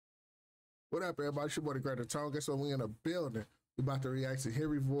What up, everybody? It's your boy, the Greater Tone. Guess what? We in a building. We about to react to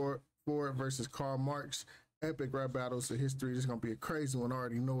Henry Ford versus Karl Marx. Epic rap battles of history. It's gonna be a crazy one. I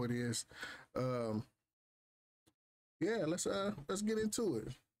already know it is. Yeah, let's get into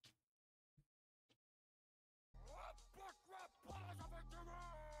it.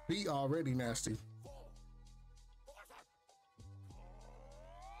 He already nasty.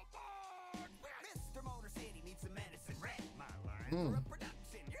 Mr. Motor City needs some medicine. Red, my lines are a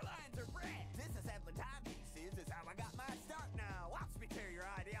production. Your lines are red. This is heaven timepieces. Is how I got my start now. Watch me tear your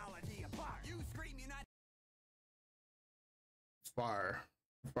ideology apart. You scream unite. Fire.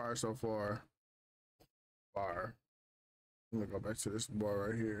 Fire so far. Fire. Let me go back to this boy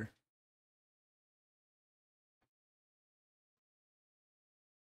right here.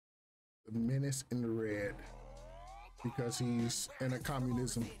 The menace in the red. Because he's in a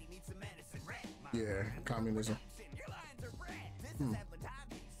communism. Yeah, communism. Your lines are red. This is heaven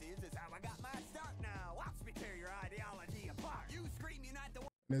timepieces. Is how I got my start now. Watch me tear your ideology apart. You scream unite the.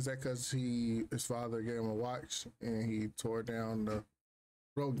 And is that because his father gave him a watch and he broke down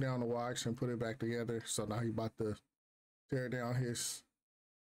the watch and put it back together? So now he about to tear down his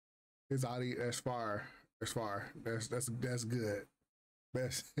ID. That's fire. That's fire. That's good.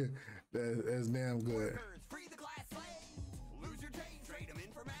 That's damn good. Free the class slaves. Lose your chain, trade them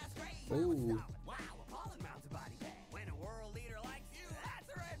in for mass grave. Ooh. Wow, appalling amounts of body bag. When a world leader likes you, that's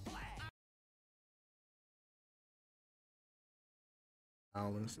a red flag.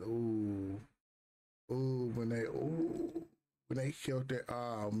 Balance. Ooh. When they killed that.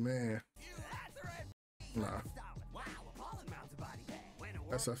 Oh man. That's a red flag. Nah. Wow, appalling amounts of body bag. When a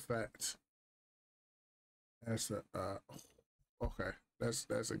That's a fact. That's a okay.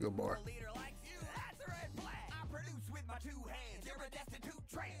 That's a good bar. leader likes you, that's a red flag. I produce with my two hands. You're a destitute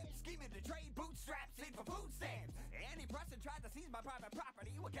tramp. Scheming to trade bootstraps in for food stamps. Any person tried to seize my private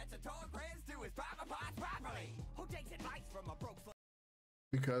property will catch a torn prince to his private parts properly. Who takes advice from a broke foot?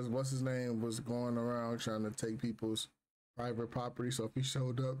 Because what's his name was going around trying to take people's private property. So if he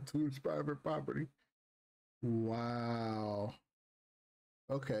showed up to his private property, wow.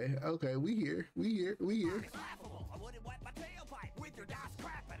 Okay, we here. It's laughable. I wouldn't wipe my tailpipe with your Das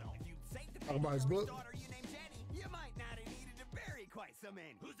Capital. If you'd saved the Talk about his book. daughter you named Jenny, you might not have needed to bury quite so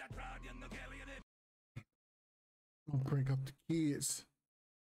many. Who's that proud young Nogalian? Don't bring up the kids.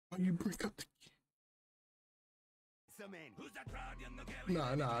 Why you bring up the kids? So many. Who's that proud young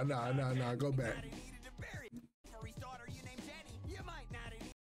Nogalian? Nah. Go back. Needed to bury for his daughter you named Jenny. You might not have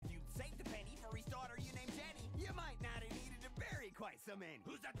needed. If you'd saved the penny for his daughter you named Jenny, you might not have needed to bury quite so many.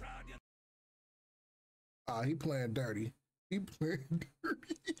 Who's that proud young? He playing dirty. He playing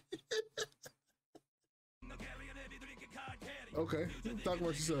dirty. Okay, talk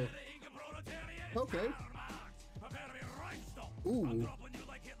about yourself. Okay. Ooh.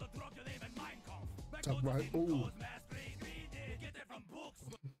 Talk about ooh.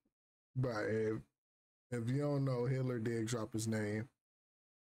 But if you don't know, Hitler did drop his name.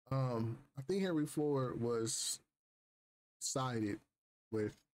 I think Henry Ford was sided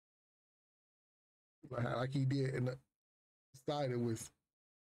with, like he did, sided with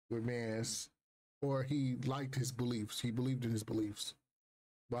Mans, or he liked his beliefs. He believed in his beliefs.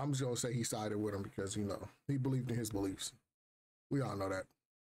 But I'm just gonna say he sided with him because he believed in his beliefs. We all know that.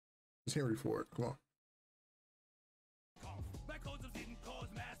 It's Henry Ford. Come on.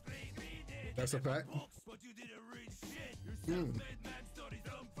 That's a fact.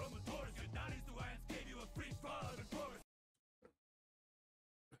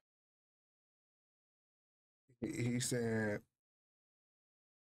 He said,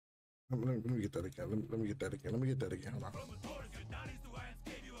 let me get that again. Let me get that again. Hold on.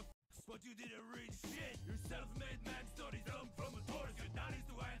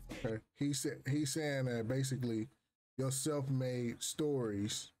 Okay. He's saying that basically your self-made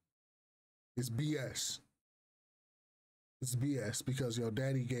stories is BS. It's BS because your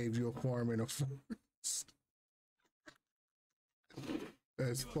daddy gave you a farm and a forest.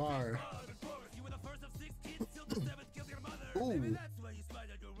 That's fire. Ooh.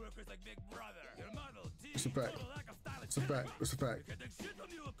 It's a fact. It's a fact. It's a fact.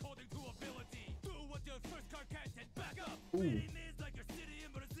 Ooh.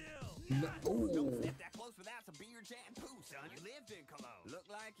 No. Ooh. Don't step that close without some beard shampoo, son. You lived in Cologne. Look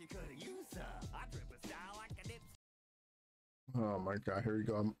like you could have used some. I drip a style like a dip. Oh my God, here we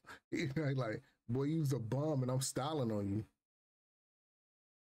go. Like, boy, you's a bum and I'm styling on you.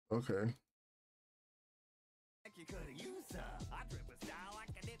 Okay. Like you could have used some. I drip a style like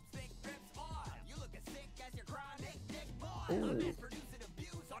a dipstick drips oil. You look as sick as your chronic dick boy. I'm just producing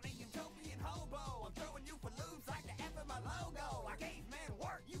abuse on a utopian hobo. I'm throwing you for loops like the F in my logo. I gave men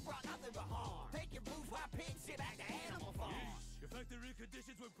work, you brought nothing but harm. Factory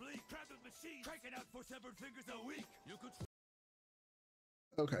conditions were bleak. Crowded with machines, cranking out 4 severed fingers a week. You could.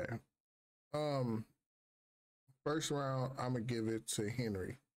 Okay. First round, I'm gonna give it to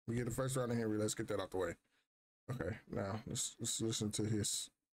Henry. We get the first round of Henry. Let's get that out the way. Okay, now let's listen to his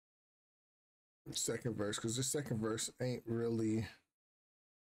second verse, because this second verse ain't really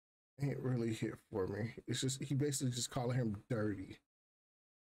hit for me. It's just he basically just calling him dirty.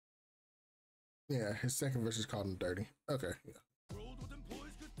 Yeah, his second verse is calling him dirty. Okay, yeah.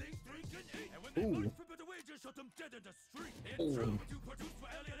 Ooh.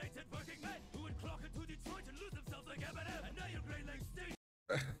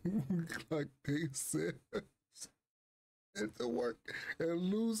 Ooh. Like they said, and to work and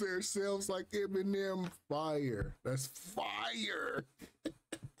lose themselves like Eminem. Fire. That's fire.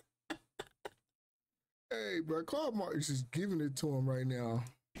 Hey, bro, Karl Marx is giving it to him right now.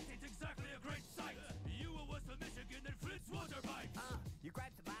 It's exactly a great sight. You were west of Michigan and Flint's water pipes. You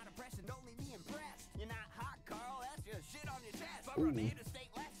grabbed the bottom press and don't leave me impressed. You're not hot, Karl. That's just shit on your chest. If I run the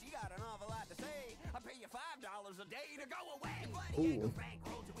interstate left, you got an awful lot to say. I pay you $5 a day to go away. Ooh.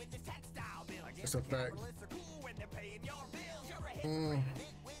 With this textile bill. That's a fact. Cool when they're paying your bills. You're a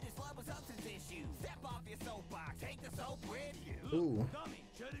hypocrite with his love of substance issues. Step off your soapbox. Take the soap with you. Ooh. Dummy,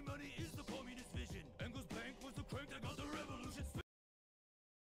 shedding money is the communist vision. Engels Bank was the crank that got the revolution.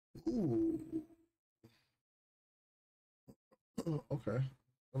 Ooh. Okay.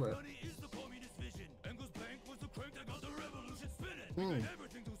 Money is the communist vision. Engels Bank was the crank that got the revolution spinning. We made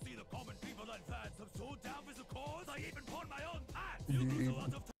everything to see the common people advance. I'm so down with the cause, I even pawned my own pants. You lose a lot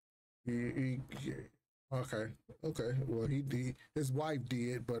of Okay. Okay. Well, he did. His wife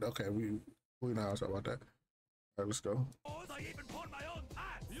did, but okay, we know how to talk about that. All right, let's go. I even pawned my own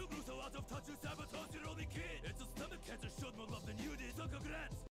pants. You lose a lot of touch, you sabotage your only kid. It's a stomach cancer, showed more love than you did. So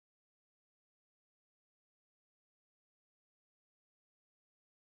congrats.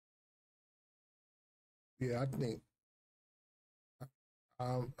 Yeah, I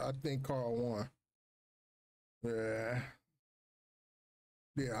think Karl won. Yeah.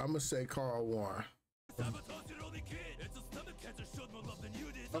 Yeah, I'm gonna say Karl won. Sabotage your only kid. It's a stomach cancer, showed more love than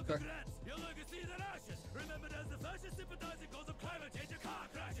you did. So Okay. congrats. Your legacy is in ashes. Remembered as the fascist sympathizing cause of climate change and car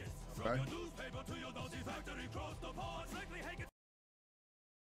crashes. From Okay. your newspaper to your Nazi factory, cross the pond. Frankly, hang it.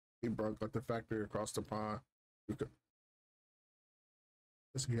 He broke up the factory across the pond because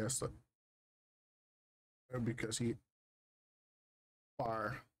he has to. Because he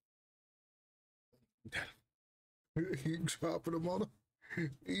fire. He dropping him on him.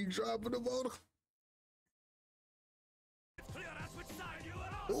 He dropping him on him.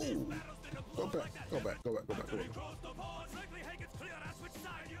 Ooh. Go back. Go back. Go back. Go back. Go back.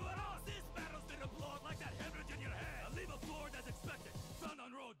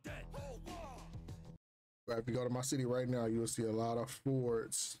 Right, if you go to my city right now, you'll see a lot of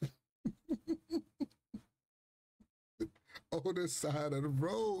Fords on the side of the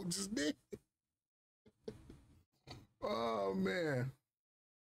road, just there. Oh man.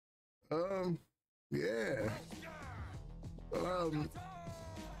 Yeah.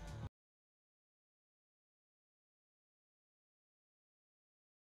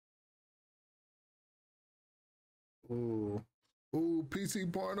 Ooh. Ooh,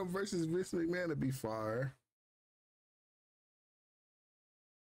 PC Barnum versus Vince McMahon to be fire.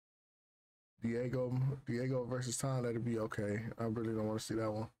 Diego versus Tom, that'd be okay. I really don't want to see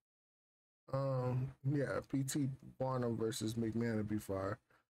that one. Yeah, PT Barnum versus McMahon would be fire.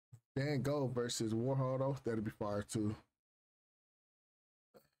 Van Gogh versus Warhol, though, that'd be fire too.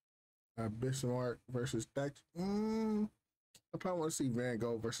 Bismarck versus Thatcher. I probably want to see Van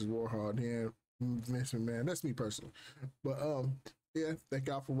Gogh versus Warhol, then Vince McMahon. That's me personally. But yeah, thank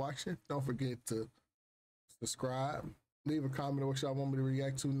y'all for watching. Don't forget to subscribe. Leave a comment on what y'all want me to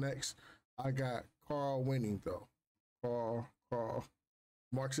react to next. I got Karl winning though. Karl.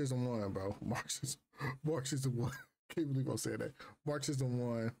 Marxism won, bro. Marxism won. Can't believe I'm saying that. Marxism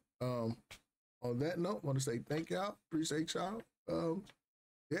won. On that note, want to say thank y'all. Appreciate y'all.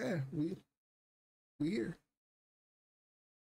 Yeah, we here.